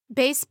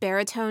Bass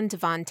baritone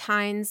Devon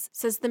Tynes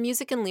says the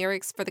music and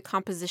lyrics for the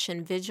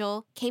composition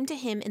Vigil came to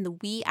him in the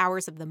wee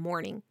hours of the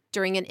morning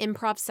during an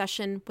improv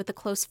session with a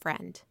close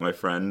friend. My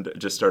friend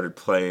just started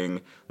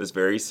playing this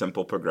very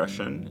simple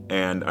progression,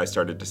 and I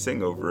started to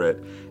sing over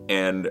it.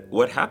 And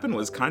what happened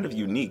was kind of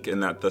unique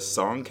in that the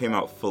song came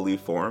out fully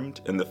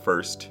formed in the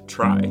first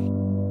try.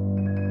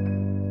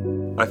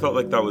 I felt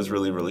like that was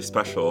really, really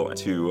special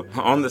to,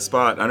 on the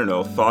spot,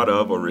 thought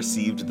of or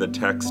received the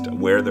text,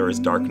 "Where there is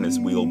darkness,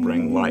 we'll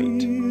bring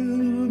light."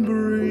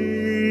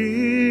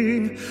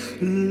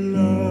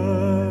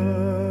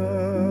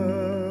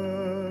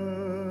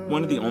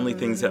 One of the only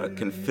things that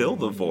can fill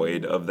the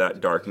void of that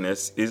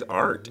darkness is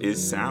art,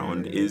 is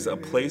sound, is a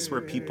place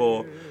where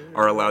people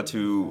are allowed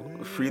to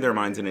free their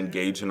minds and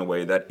engage in a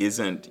way that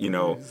isn't,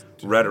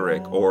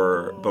 rhetoric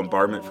or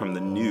bombardment from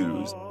the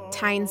news.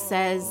 Tynes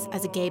says,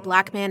 as a gay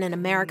black man in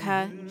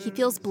America, he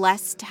feels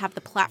blessed to have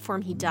the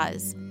platform he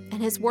does,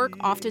 and his work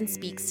often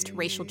speaks to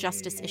racial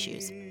justice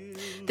issues.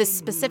 This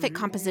specific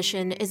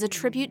composition is a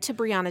tribute to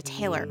Breonna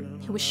Taylor,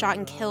 who was shot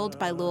and killed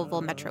by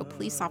Louisville Metro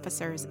police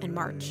officers in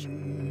March.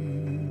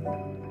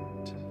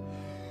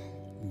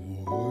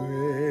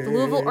 The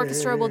Louisville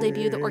Orchestra will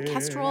debut the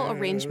orchestral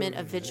arrangement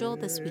of Vigil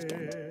this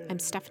weekend. I'm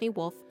Stephanie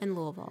Wolf in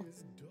Louisville.